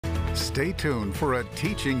Stay tuned for a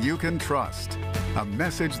teaching you can trust, a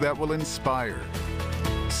message that will inspire,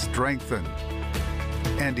 strengthen,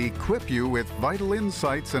 and equip you with vital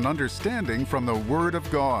insights and understanding from the Word of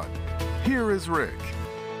God. Here is Rick.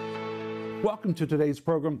 Welcome to today's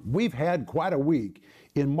program. We've had quite a week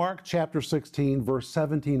in Mark chapter 16, verse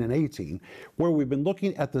 17 and 18, where we've been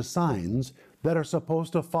looking at the signs that are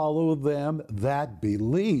supposed to follow them that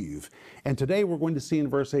believe. And today we're going to see in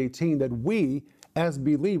verse 18 that we, as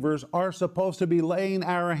believers, are supposed to be laying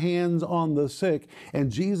our hands on the sick.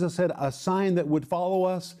 And Jesus said a sign that would follow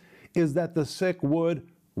us is that the sick would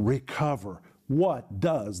recover. What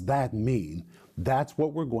does that mean? That's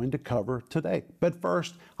what we're going to cover today. But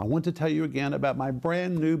first, I want to tell you again about my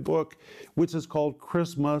brand new book, which is called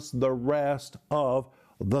Christmas, the Rest of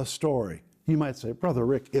the Story. You might say, Brother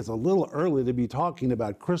Rick, it's a little early to be talking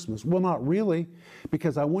about Christmas. Well, not really,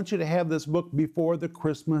 because I want you to have this book before the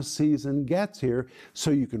Christmas season gets here so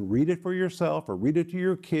you can read it for yourself or read it to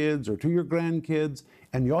your kids or to your grandkids.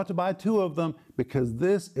 And you ought to buy 2 of them because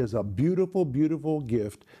this is a beautiful, beautiful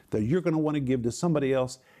gift that you're going to want to give to somebody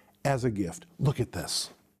else as a gift. Look at this.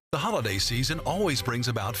 The holiday season always brings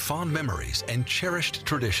about fond memories and cherished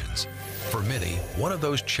traditions. For many, one of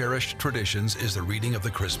those cherished traditions is the reading of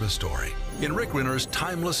the Christmas story. In Rick Renner's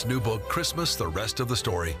timeless new book, Christmas, the Rest of the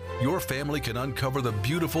Story, your family can uncover the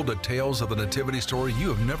beautiful details of the nativity story you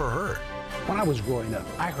have never heard. When I was growing up,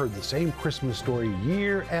 I heard the same Christmas story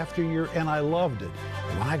year after year, and I loved it.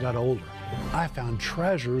 When I got older, I found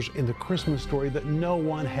treasures in the Christmas story that no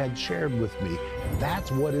one had shared with me. That's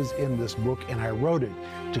what is in this book, and I wrote it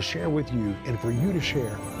to share with you and for you to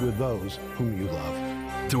share with those whom you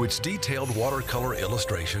love. Through its detailed watercolor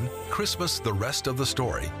illustration, Christmas, the Rest of the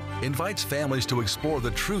Story invites families to explore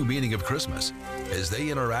the true meaning of Christmas as they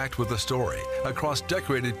interact with the story across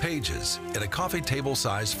decorated pages in a coffee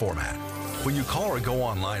table-sized format. When you call or go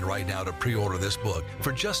online right now to pre-order this book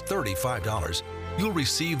for just $35, you'll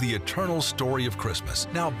receive the eternal story of Christmas,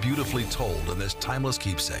 now beautifully told in this timeless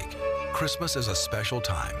keepsake. Christmas is a special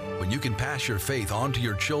time when you can pass your faith on to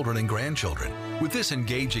your children and grandchildren. With this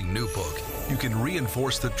engaging new book, you can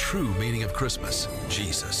reinforce the true meaning of Christmas,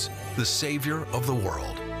 Jesus, the Savior of the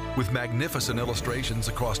world. With magnificent illustrations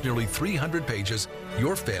across nearly 300 pages,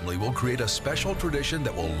 your family will create a special tradition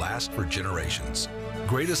that will last for generations.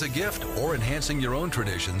 Great as a gift or enhancing your own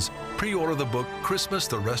traditions, pre-order the book Christmas,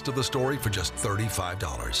 the Rest of the Story for just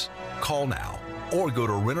 $35. Call now or go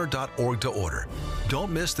to Renner.org to order.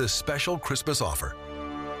 Don't miss this special Christmas offer.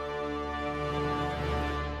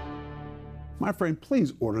 My friend,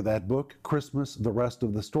 please order that book, Christmas, the Rest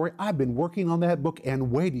of the Story. I've been working on that book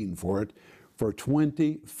and waiting for it for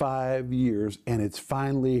 25 years, and it's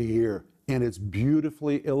finally here. And it's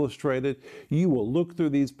beautifully illustrated. You will look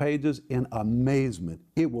through these pages in amazement.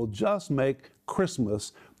 It will just make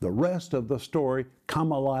Christmas, the rest of the story,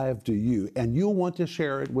 come alive to you. And you'll want to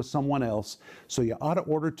share it with someone else. So you ought to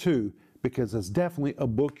order 2 because it's definitely a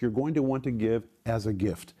book you're going to want to give as a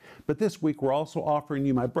gift. But this week we're also offering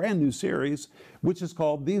you my brand new series, which is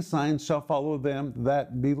called These Signs Shall Follow Them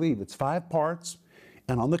That Believe. It's 5 parts,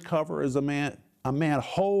 and on the cover is a man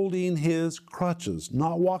holding his crutches,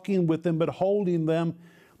 not walking with them, but holding them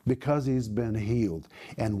because he's been healed.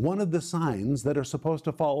 And one of the signs that are supposed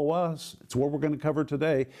to follow us, it's what we're going to cover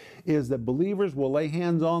today, is that believers will lay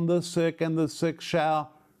hands on the sick and the sick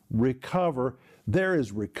shall recover. There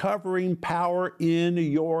is recovering power in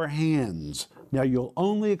your hands. Now, you'll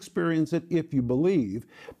only experience it if you believe,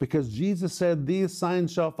 because Jesus said, these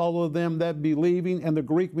signs shall follow them that believing, and the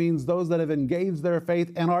Greek means those that have engaged their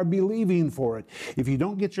faith and are believing for it. If you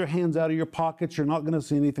don't get your hands out of your pockets, you're not going to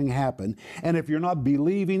see anything happen. And if you're not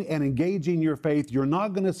believing and engaging your faith, you're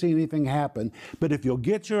not going to see anything happen. But if you'll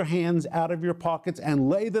get your hands out of your pockets and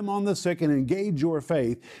lay them on the sick and engage your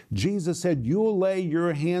faith, Jesus said, you'll lay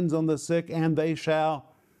your hands on the sick and they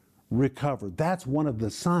shall recover. That's one of the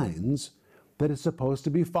signs that is supposed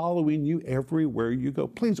to be following you everywhere you go.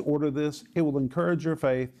 Please order this. It will encourage your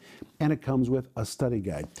faith, and it comes with a study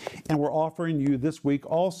guide. And we're offering you this week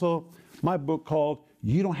also my book called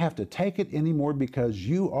You Don't Have to Take It Anymore Because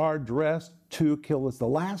You Are Dressed to Kill. It's the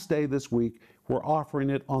last day this week. We're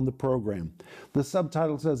offering it on the program. The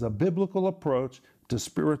subtitle says, A Biblical Approach to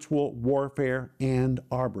Spiritual Warfare and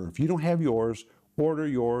Armor. If you don't have yours, order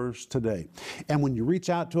yours today. And when you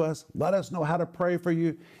reach out to us, let us know how to pray for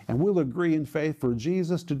you, and we'll agree in faith for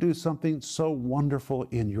Jesus to do something so wonderful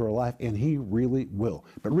in your life, and He really will.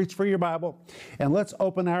 But reach for your Bible, and let's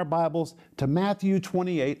open our Bibles to Matthew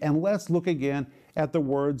 28, and let's look again at the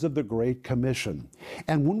words of the Great Commission.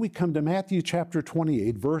 And when we come to Matthew chapter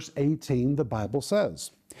 28, verse 18, the Bible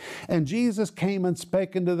says, And Jesus came and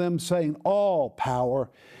spake unto them, saying, All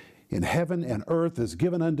power in heaven and earth is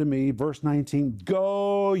given unto me. Verse 19,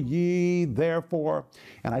 go ye therefore.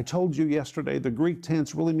 And I told you yesterday, the Greek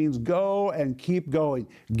tense really means go and keep going.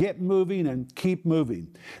 Get moving and keep moving.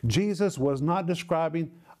 Jesus was not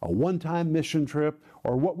describing a one-time mission trip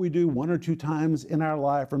or what we do one or two times in our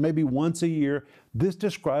life or maybe once a year. This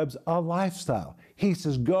describes a lifestyle. He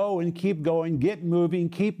says, go and keep going, get moving,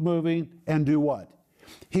 keep moving, and do what?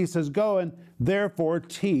 He says, go and therefore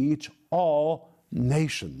teach all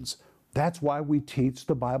nations. That's why we teach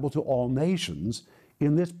the Bible to all nations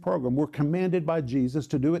in this program. We're commanded by Jesus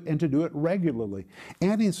to do it and to do it regularly.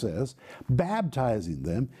 And he says, baptizing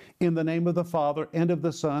them in the name of the Father and of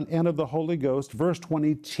the Son and of the Holy Ghost. Verse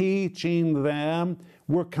 20, teaching them.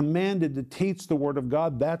 We're commanded to teach the Word of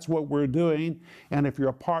God. That's what we're doing. And if you're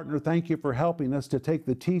a partner, thank you for helping us to take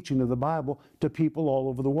the teaching of the Bible to people all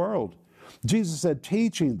over the world. Jesus said,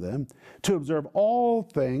 teaching them to observe all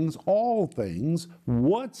things,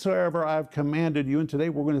 whatsoever I've commanded you. And today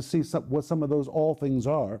we're going to see what some of those all things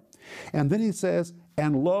are. And then he says,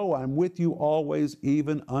 and lo, I'm with you always,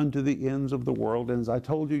 even unto the ends of the world. And as I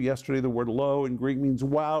told you yesterday, the word lo in Greek means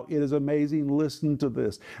wow, it is amazing. Listen to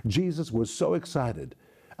this. Jesus was so excited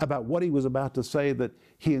about what he was about to say that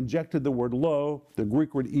he injected the word lo, the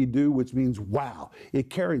Greek word idu, which means wow. It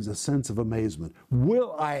carries a sense of amazement.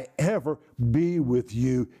 Will I ever be with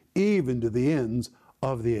you even to the ends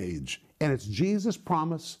of the age? And it's Jesus'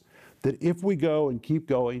 promise that if we go and keep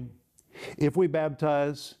going, if we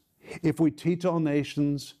baptize, if we teach all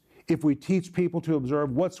nations, if we teach people to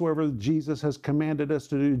observe whatsoever Jesus has commanded us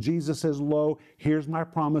to do, Jesus says, lo, here's my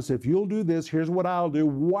promise. If you'll do this, here's what I'll do.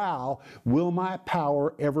 Wow, will my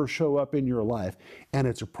power ever show up in your life? And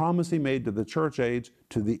it's a promise he made to the church age,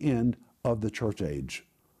 to the end of the church age.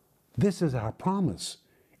 This is our promise,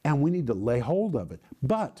 and we need to lay hold of it.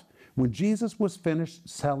 But when Jesus was finished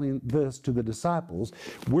selling this to the disciples,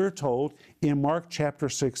 we're told in Mark chapter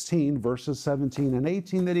 16, verses 17 and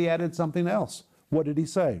 18, that he added something else. What did he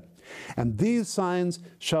say? And these signs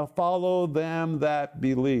shall follow them that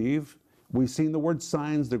believe. We've seen the word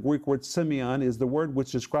signs. The Greek word semeion is the word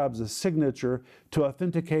which describes a signature to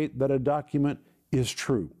authenticate that a document is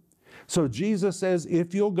true. So Jesus says,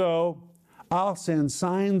 if you'll go, I'll send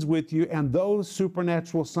signs with you, and those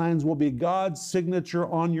supernatural signs will be God's signature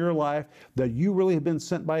on your life, that you really have been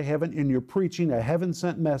sent by heaven and you're preaching a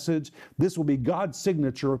heaven-sent message. This will be God's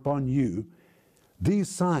signature upon you. These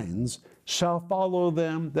signs shall follow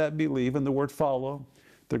them that believe. And the word follow,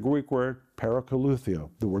 the Greek word parakoluthio.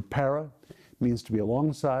 The word para means to be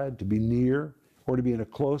alongside, to be near, or to be in a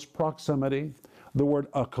close proximity. The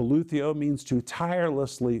word akoluthio means to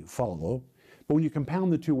tirelessly follow. But when you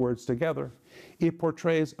compound the two words together, it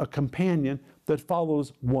portrays a companion that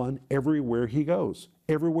follows one everywhere he goes.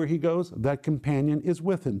 Everywhere he goes, that companion is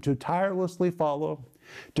with him. To tirelessly follow,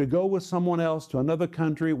 to go with someone else to another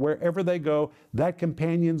country, wherever they go, that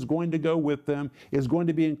companion's going to go with them, is going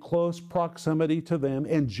to be in close proximity to them.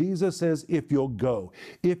 And Jesus says, if you'll go,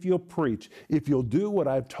 if you'll preach, if you'll do what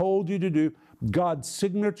I've told you to do, God's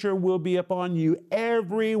signature will be upon you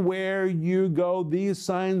everywhere you go. These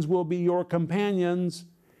signs will be your companions.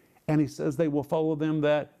 And he says they will follow them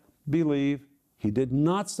that believe. He did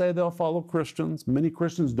not say they'll follow Christians. Many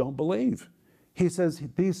Christians don't believe. He says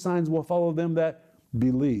these signs will follow them that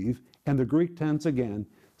believe. And the Greek tense again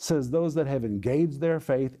says those that have engaged their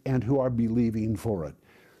faith and who are believing for it.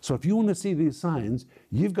 So if you want to see these signs,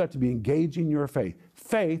 you've got to be engaging your faith.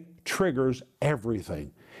 Faith triggers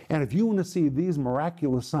everything. And if you want to see these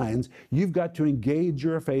miraculous signs, you've got to engage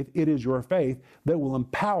your faith. It is your faith that will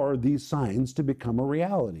empower these signs to become a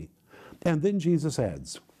reality. And then Jesus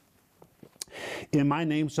adds, in my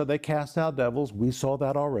name shall they cast out devils. We saw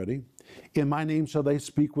that already. In my name shall they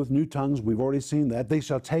speak with new tongues. We've already seen that. They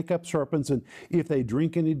shall take up serpents, and if they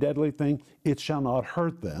drink any deadly thing, it shall not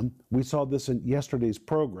hurt them. We saw this in yesterday's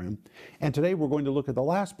program. And today we're going to look at the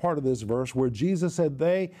last part of this verse where Jesus said,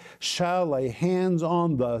 they shall lay hands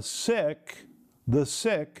on the sick,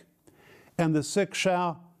 and the sick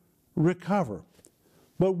shall recover.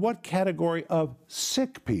 But what category of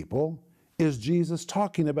sick people is Jesus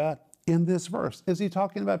talking about in this verse? Is he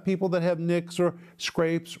talking about people that have nicks or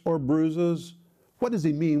scrapes or bruises? What does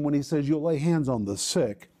he mean when he says you'll lay hands on the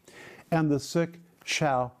sick and the sick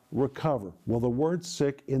shall recover? Well, the word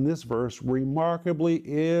sick in this verse remarkably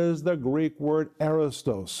is the Greek word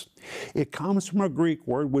aristos. It comes from a Greek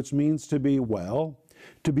word which means to be well,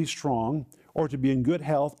 to be strong, or to be in good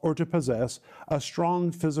health, or to possess a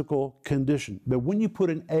strong physical condition. But when you put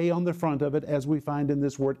an A on the front of it, as we find in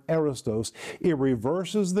this word aristos, it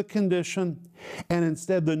reverses the condition, and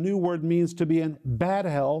instead the new word means to be in bad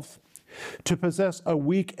health, to possess a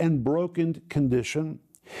weak and broken condition,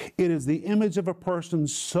 It is the image of a person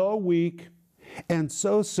so weak and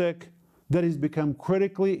so sick that he's become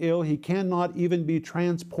critically ill. He cannot even be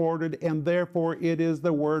transported, and therefore it is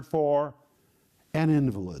the word for an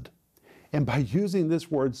invalid. And by using this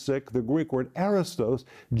word sick, the Greek word aristos,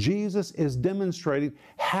 Jesus is demonstrating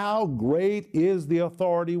how great is the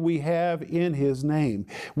authority we have in His name.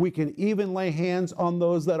 We can even lay hands on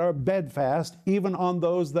those that are bedfast, even on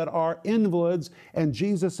those that are invalids, and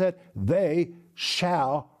Jesus said, they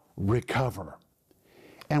shall recover.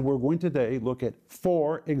 And we're going today look at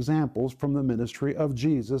 4 examples from the ministry of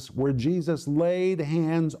Jesus where Jesus laid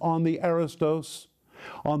hands on the aristos,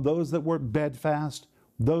 on those that were bedfast,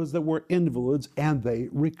 those that were invalids, and they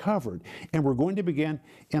recovered. And we're going to begin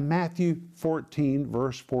in Matthew 14,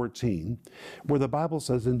 verse 14, where the Bible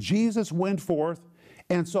says, and Jesus went forth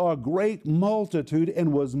and saw a great multitude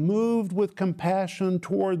and was moved with compassion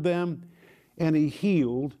toward them, and He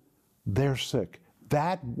healed their sick.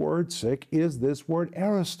 That word sick is this word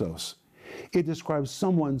aristos. It describes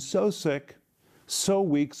someone so sick, so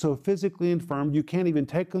weak, so physically infirm, you can't even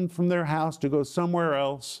take them from their house to go somewhere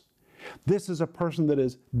else. This is a person that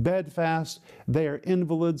is bedfast, they are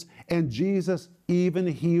invalids, and Jesus even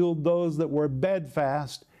healed those that were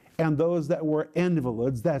bedfast and those that were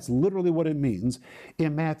invalids. That's literally what it means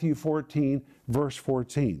in Matthew 14, verse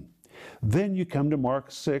 14. Then you come to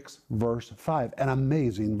Mark 6, verse 5, an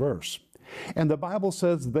amazing verse. And the Bible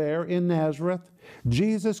says there in Nazareth,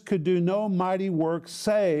 Jesus could do no mighty work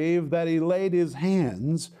save that He laid His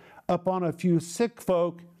hands upon a few sick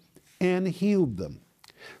folk and healed them.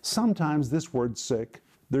 Sometimes this word sick,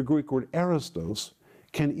 the Greek word aristos,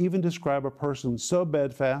 can even describe a person so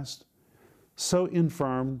bedfast, so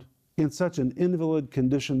infirmed, in such an invalid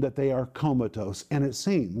condition that they are comatose. And it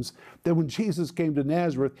seems that when Jesus came to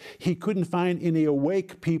Nazareth, He couldn't find any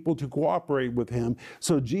awake people to cooperate with Him.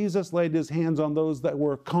 So Jesus laid His hands on those that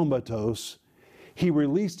were comatose. He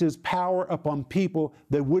released His power upon people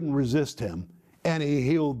that wouldn't resist Him, and He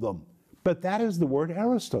healed them. But that is the word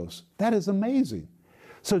aristos. That is amazing.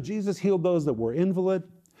 So Jesus healed those that were invalid,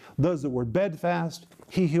 those that were bedfast.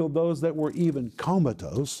 He healed those that were even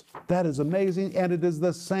comatose. That is amazing, and it is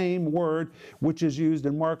the same word which is used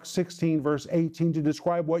in Mark 16, verse 18 to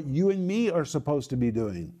describe what you and me are supposed to be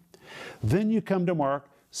doing. Then you come to Mark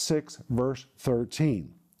 6, verse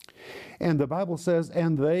 13. And the Bible says,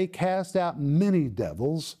 and they cast out many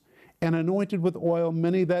devils and anointed with oil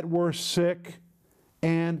many that were sick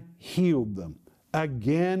and healed them.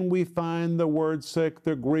 Again, we find the word sick,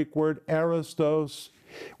 the Greek word aristos,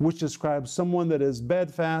 which describes someone that is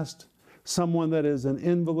bedfast, someone that is an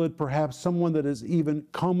invalid, perhaps someone that is even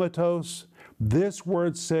comatose. This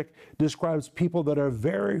word sick describes people that are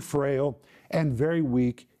very frail and very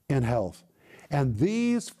weak in health. And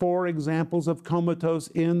these 4 examples of comatose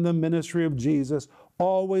in the ministry of Jesus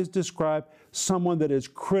always describe someone that is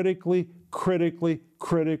critically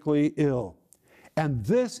ill. And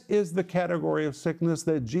this is the category of sickness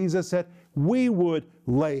that Jesus said we would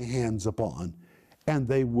lay hands upon and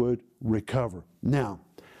they would recover. Now,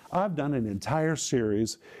 I've done an entire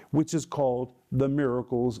series which is called The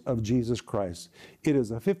Miracles of Jesus Christ. It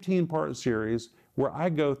is a 15-part series where I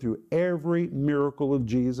go through every miracle of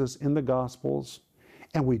Jesus in the Gospels,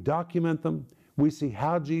 and we document them. We see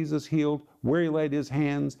how Jesus healed, where He laid His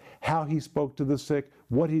hands, how He spoke to the sick,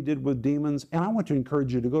 what He did with demons. And I want to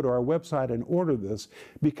encourage you to go to our website and order this,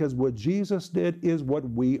 because what Jesus did is what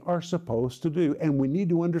we are supposed to do. And we need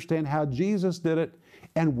to understand how Jesus did it,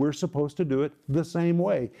 and we're supposed to do it the same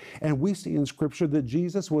way. And we see in Scripture that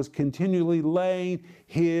Jesus was continually laying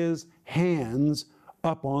His hands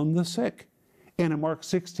upon the sick. And in Mark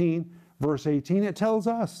 16, verse 18, it tells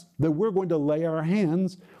us that we're going to lay our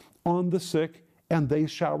hands on the sick and they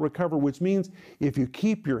shall recover, which means if you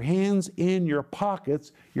keep your hands in your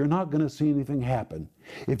pockets, you're not going to see anything happen.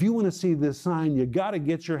 If you want to see this sign, you got to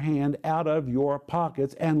get your hand out of your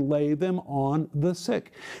pockets and lay them on the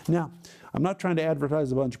sick. Now, I'm not trying to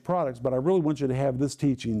advertise a bunch of products, but I really want you to have this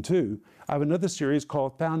teaching too. I have another series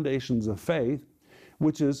called Foundations of Faith,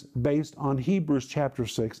 which is based on Hebrews chapter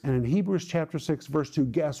 6. And in Hebrews chapter 6, verse 2,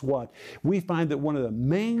 guess what? We find that one of the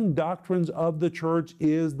main doctrines of the church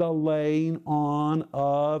is the laying on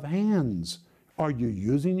of hands. Are you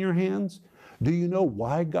using your hands? Do you know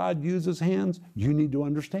why God uses hands? You need to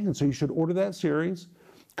understand. So you should order that series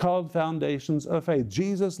called Foundations of Faith.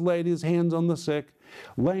 Jesus laid His hands on the sick.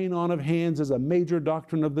 Laying on of hands is a major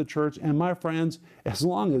doctrine of the church. And my friends, as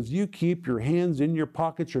long as you keep your hands in your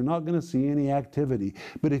pockets, you're not going to see any activity.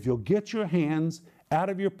 But if you'll get your hands out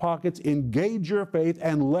of your pockets, engage your faith,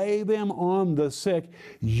 and lay them on the sick,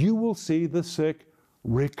 you will see the sick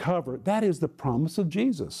recover. That is the promise of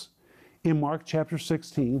Jesus. in Mark chapter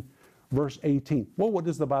 16, verse 18. Well, what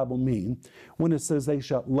does the Bible mean when it says they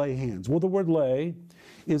shall lay hands? Well, the word lay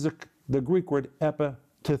is the Greek word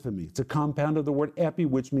epitithemi. It's a compound of the word epi,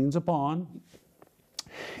 which means upon,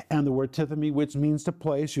 and the word tithemi, which means to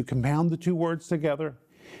place. You compound the two words together,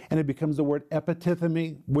 and it becomes the word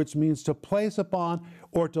epitithemi, which means to place upon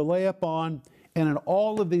or to lay upon. And in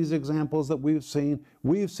all of these examples that we've seen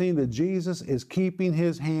that Jesus is keeping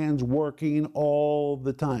his hands working all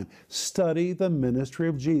the time. Study the ministry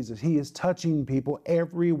of Jesus. He is touching people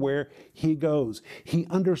everywhere he goes. He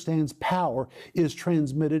understands power is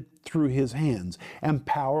transmitted through his hands, and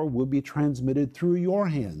power will be transmitted through your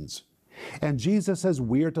hands. And Jesus says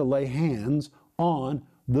we are to lay hands on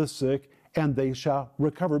the sick and they shall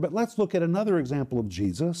recover. But let's look at another example of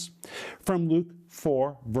Jesus from Luke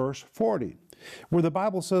 4, verse 40. Where the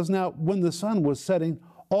Bible says, now when the sun was setting,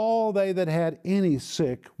 all they that had any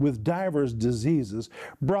sick with divers diseases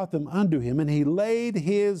brought them unto him, and he laid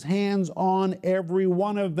his hands on every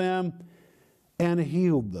one of them and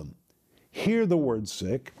healed them. Here the word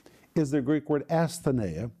sick is the Greek word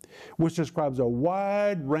asthenia, which describes a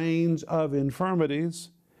wide range of infirmities.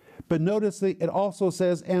 But notice it also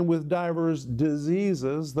says, and with divers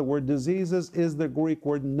diseases. The word diseases is the Greek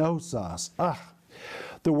word nosos.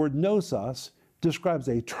 The word nosos describes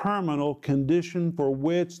a terminal condition for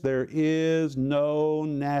which there is no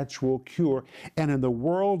natural cure. And in the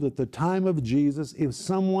world at the time of Jesus, if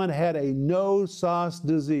someone had a nosos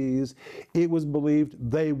disease, it was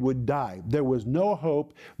believed they would die. There was no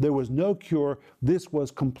hope. There was no cure. This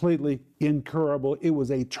was completely incurable. It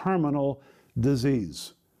was a terminal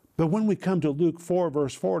disease. But when we come to Luke 4,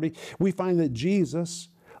 verse 40, we find that Jesus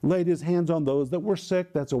laid his hands on those that were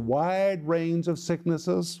sick. That's a wide range of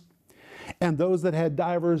sicknesses. And those that had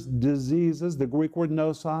divers diseases, the Greek word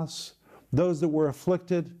nosos, those that were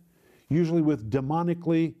afflicted, usually with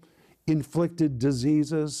demonically inflicted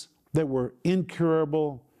diseases that were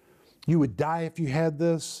incurable. You would die if you had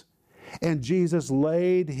this. And Jesus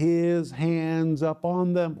laid his hands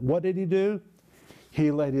upon them. What did he do?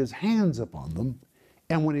 He laid his hands upon them.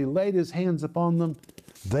 And when he laid his hands upon them,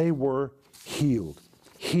 they were healed.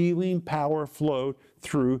 Healing power flowed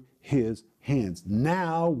through his hands.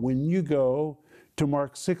 Now, when you go to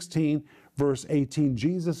Mark 16, verse 18,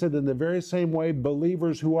 Jesus said in the very same way,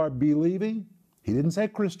 believers who are believing, he didn't say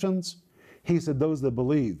Christians, he said those that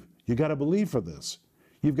believe. You got to believe for this.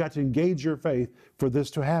 You've got to engage your faith for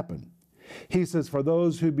this to happen. He says, for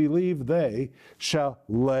those who believe, they shall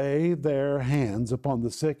lay their hands upon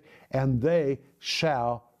the sick, and they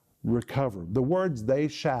shall recover. The words they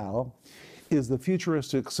shall is the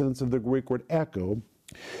futuristic sense of the Greek word echo,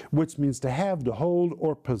 which means to have, to hold,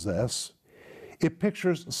 or possess. It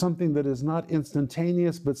pictures something that is not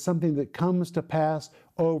instantaneous, but something that comes to pass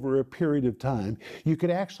over a period of time. You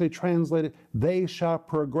could actually translate it, they shall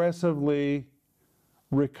progressively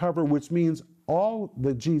recover, which means all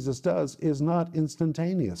that Jesus does is not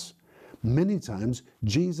instantaneous. Many times,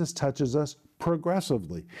 Jesus touches us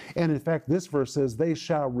progressively. And in fact, this verse says, they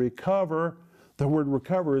shall recover. The word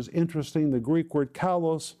recover is interesting, the Greek word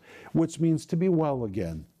kalos, which means to be well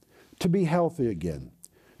again, to be healthy again,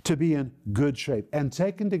 to be in good shape. And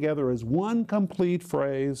taken together as one complete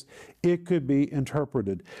phrase, it could be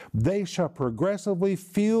interpreted. They shall progressively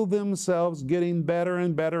feel themselves getting better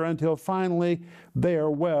and better until finally they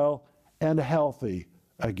are well and healthy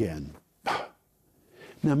again.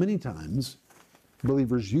 Now, many times,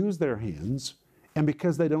 believers use their hands, and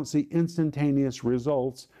because they don't see instantaneous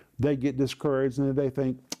results, they get discouraged and they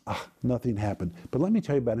think, nothing happened. But let me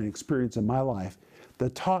tell you about an experience in my life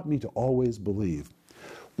that taught me to always believe.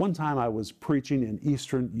 One time I was preaching in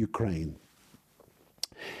eastern Ukraine,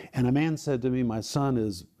 and a man said to me, my son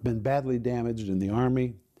has been badly damaged in the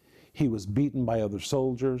army. He was beaten by other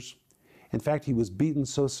soldiers. In fact, he was beaten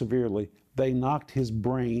so severely, they knocked his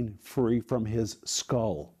brain free from his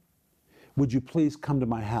skull. Would you please come to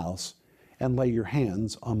my house and lay your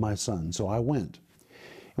hands on my son? So I went.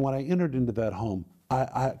 And when I entered into that home,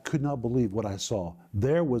 I could not believe what I saw.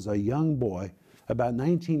 There was a young boy, about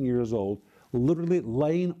 19 years old, literally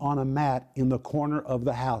laying on a mat in the corner of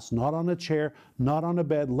the house, not on a chair, not on a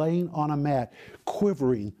bed, laying on a mat,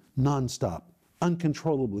 quivering nonstop,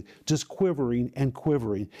 uncontrollably, just quivering and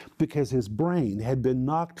quivering, because his brain had been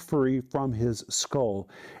knocked free from his skull.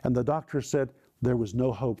 And the doctor said there was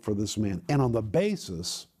no hope for this man. And on the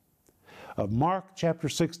basis of Mark chapter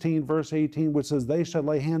 16, verse 18, which says, they shall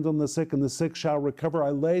lay hands on the sick and the sick shall recover, I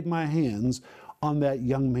laid my hands on that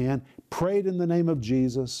young man, prayed in the name of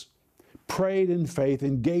Jesus, prayed in faith,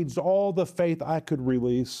 engaged all the faith I could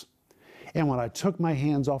release. And when I took my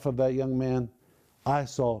hands off of that young man, I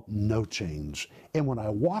saw no change. And when I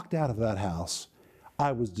walked out of that house,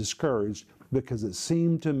 I was discouraged because it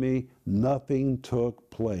seemed to me nothing took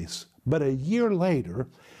place. But a year later,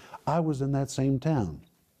 I was in that same town.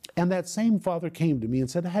 And that same father came to me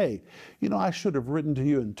and said, hey, you know, I should have written to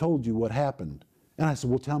you and told you what happened. And I said,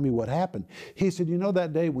 well, tell me what happened. He said, you know,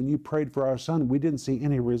 that day when you prayed for our son, we didn't see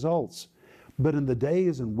any results. But in the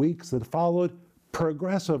days and weeks that followed,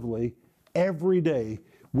 progressively, every day,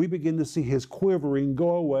 we begin to see his quivering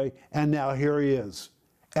go away, and now here he is.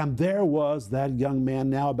 And there was that young man,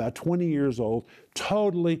 now about 20 years old,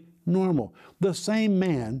 totally normal. The same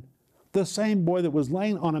man, the same boy that was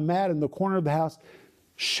laying on a mat in the corner of the house,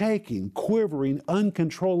 shaking, quivering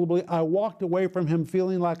uncontrollably. I walked away from him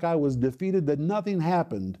feeling like I was defeated, that nothing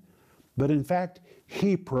happened. But in fact,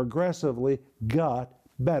 he progressively got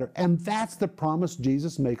better. And that's the promise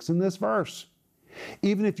Jesus makes in this verse.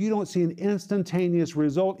 Even if you don't see an instantaneous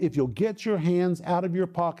result, if you'll get your hands out of your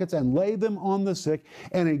pockets and lay them on the sick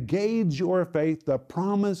and engage your faith, the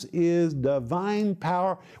promise is divine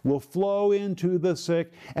power will flow into the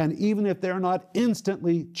sick. And even if they're not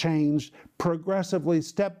instantly changed, progressively,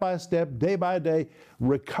 step by step, day by day,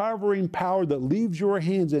 recovering power that leaves your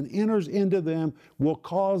hands and enters into them will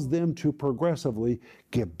cause them to progressively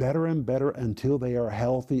get better and better until they are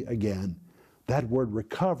healthy again. That word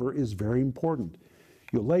recover is very important.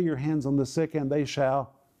 You'll lay your hands on the sick and they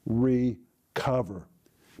shall recover.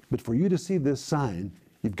 But for you to see this sign,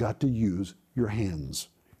 you've got to use your hands.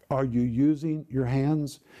 Are you using your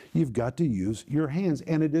hands? You've got to use your hands.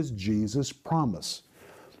 And it is Jesus' promise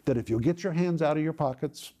that if you'll get your hands out of your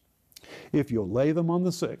pockets, if you'll lay them on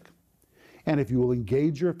the sick, and if you will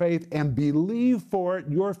engage your faith and believe for it,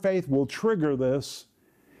 your faith will trigger this.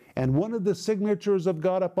 And one of the signatures of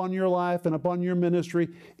God upon your life and upon your ministry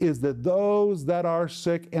is that those that are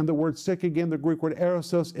sick, and the word sick again, the Greek word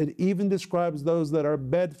erosos, it even describes those that are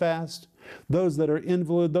bedfast, those that are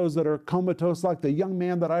invalid, those that are comatose, like the young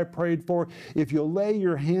man that I prayed for. If you'll lay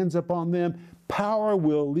your hands upon them, power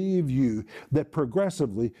will leave you that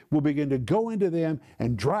progressively will begin to go into them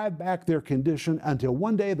and drive back their condition until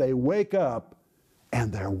one day they wake up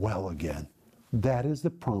and they're well again. That is the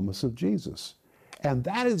promise of Jesus. And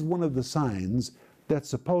that is one of the signs that's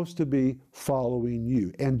supposed to be following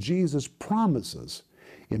you. And Jesus promises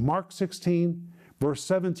in Mark 16, verse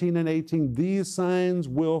 17 and 18, these signs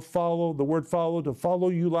will follow, the word follow, to follow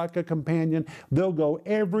you like a companion. They'll go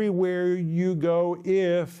everywhere you go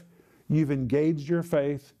if you've engaged your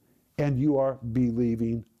faith and you are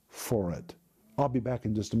believing for it. I'll be back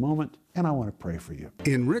in just a moment, and I want to pray for you.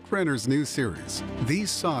 In Rick Renner's new series,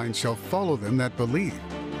 These Signs Shall Follow Them That Believe,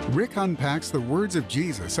 Rick unpacks the words of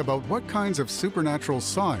Jesus about what kinds of supernatural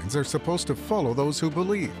signs are supposed to follow those who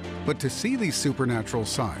believe. But to see these supernatural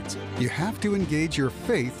signs, you have to engage your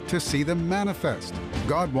faith to see them manifest.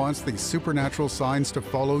 God wants these supernatural signs to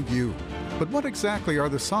follow you. But what exactly are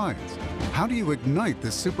the signs? How do you ignite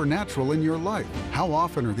the supernatural in your life? How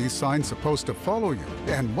often are these signs supposed to follow you?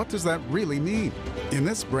 And what does that really mean? In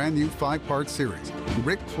this brand new 5-part series,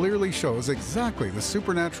 Rick clearly shows exactly the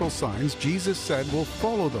supernatural signs Jesus said will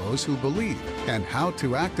follow those who believe and how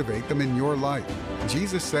to activate them in your life.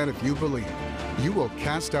 Jesus said if you believe, you will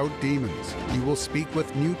cast out demons, you will speak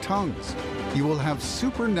with new tongues, you will have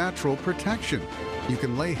supernatural protection. You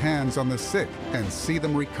can lay hands on the sick and see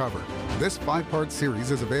them recover. This 5-part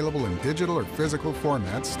series is available in digital or physical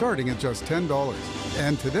formats starting at just $10.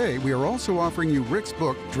 And today we are also offering you Rick's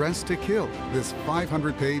book, Dressed to Kill. This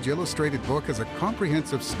 500-page illustrated book is a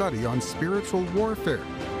comprehensive study on spiritual warfare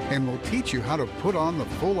and will teach you how to put on the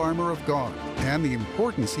full armor of God and the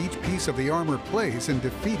importance each piece of the armor plays in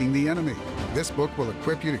defeating the enemy. This book will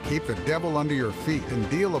equip you to keep the devil under your feet and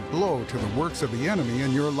deal a blow to the works of the enemy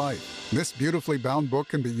in your life. This beautifully bound book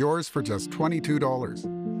can be yours for just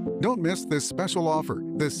 $22. Don't miss this special offer,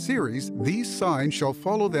 this series, These Signs Shall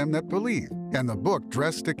Follow Them That Believe, and the book,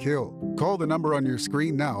 Dressed to Kill. Call the number on your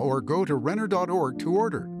screen now or go to Renner.org to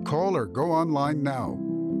order. Call or go online now.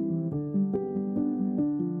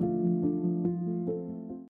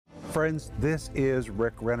 Friends, this is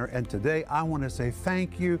Rick Renner, and today I want to say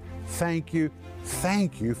thank you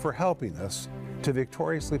for helping us to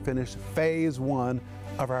victoriously finish phase 1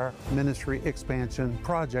 of our ministry expansion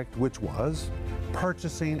project, which was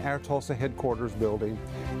purchasing our Tulsa headquarters building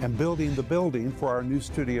and building the building for our new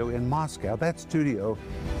studio in Moscow. That studio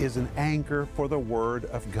is an anchor for the Word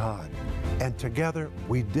of God. And together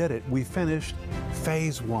we did it. We finished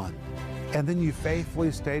phase 1. And then you faithfully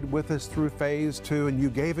stayed with us through phase 2, and you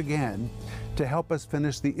gave again to help us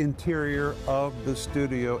finish the interior of the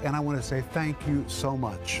studio. And I want to say thank you so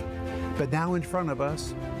much. But now in front of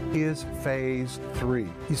us, is phase 3.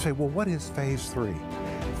 You say, well, what is phase 3?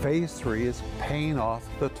 Phase 3 is paying off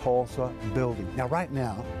the Tulsa building. Now, right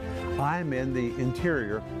now, I'm in the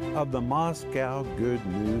interior of the Moscow Good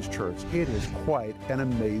News Church. It is quite an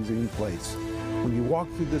amazing place. When you walk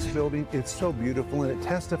through this building, it's so beautiful, and it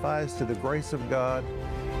testifies to the grace of God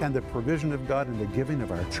and the provision of God and the giving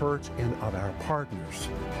of our church and of our partners.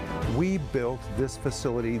 We built this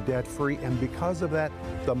facility debt-free, and because of that,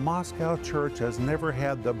 the Moscow Church has never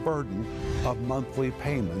had the burden of monthly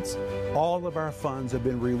payments. All of our funds have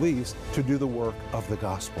been released to do the work of the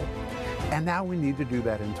gospel. And now we need to do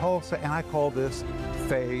that in Tulsa, and I call this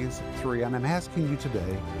phase 3. And I'm asking you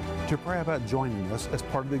today to pray about joining us as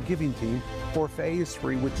part of the giving team for phase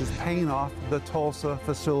 3, which is paying off the Tulsa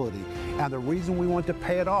facility. And the reason we want to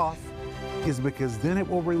pay it off is because then it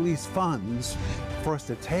will release funds for us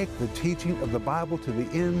to take the teaching of the Bible to the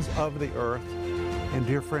ends of the earth. And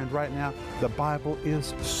dear friend, right now, the Bible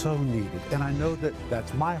is so needed. And I know that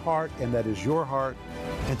that's my heart and that is your heart.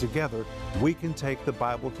 And together, we can take the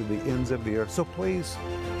Bible to the ends of the earth. So please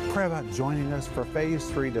pray about joining us for phase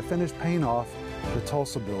 3 to finish paying off the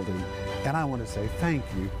Tulsa building. And I want to say thank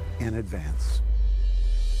you in advance.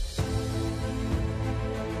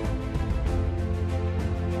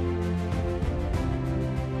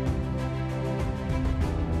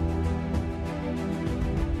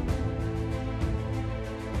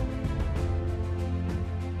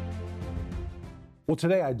 Well,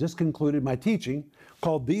 today I just concluded my teaching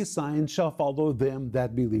called These Signs Shall Follow Them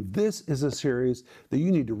That Believe. This is a series that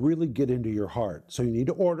you need to really get into your heart. So you need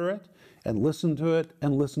to order it and listen to it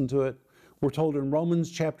and listen to it. We're told in Romans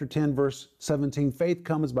chapter 10, verse 17, faith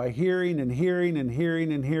comes by hearing and hearing and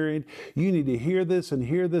hearing and hearing. You need to hear this and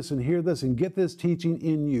hear this and hear this and get this teaching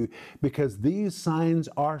in you, because these signs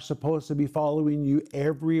are supposed to be following you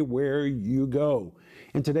everywhere you go.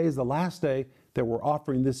 And today is the last day that we're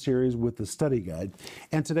offering this series with the study guide.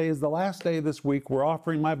 And today is the last day this week we're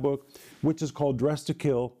offering my book, which is called Dressed to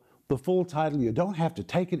Kill. The full title, you don't have to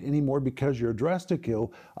take it anymore because you're dressed to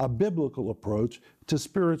kill, a biblical approach to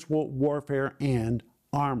spiritual warfare and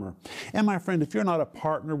armor. And my friend, if you're not a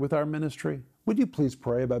partner with our ministry, would you please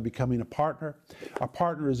pray about becoming a partner? A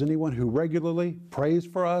partner is anyone who regularly prays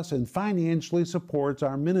for us and financially supports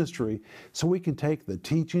our ministry so we can take the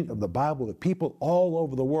teaching of the Bible to people all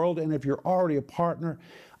over the world. And if you're already a partner,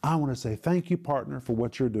 I want to say thank you, partner, for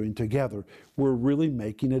what you're doing. Together, we're really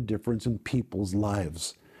making a difference in people's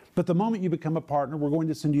lives. But the moment you become a partner, we're going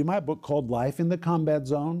to send you my book called Life in the Combat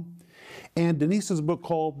Zone and Denise's book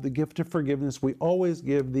called The Gift of Forgiveness. We always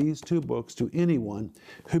give these two books to anyone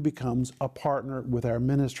who becomes a partner with our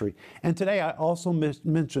ministry. And today I also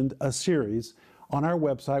mentioned a series on our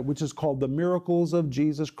website which is called The Miracles of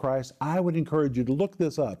Jesus Christ. I would encourage you to look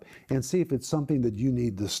this up and see if it's something that you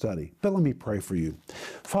need to study. But let me pray for you.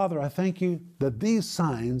 Father, I thank you that these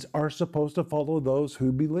signs are supposed to follow those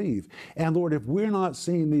who believe. And Lord, if we're not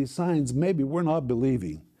seeing these signs, maybe we're not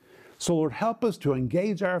believing. So Lord, help us to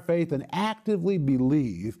engage our faith and actively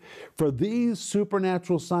believe for these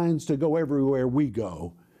supernatural signs to go everywhere we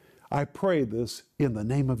go. I pray this in the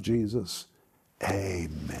name of Jesus.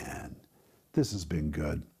 Amen. This has been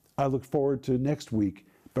good. I look forward to next week.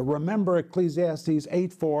 But remember Ecclesiastes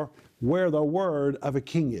 8:4, where the word of a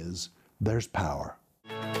king is, there's power.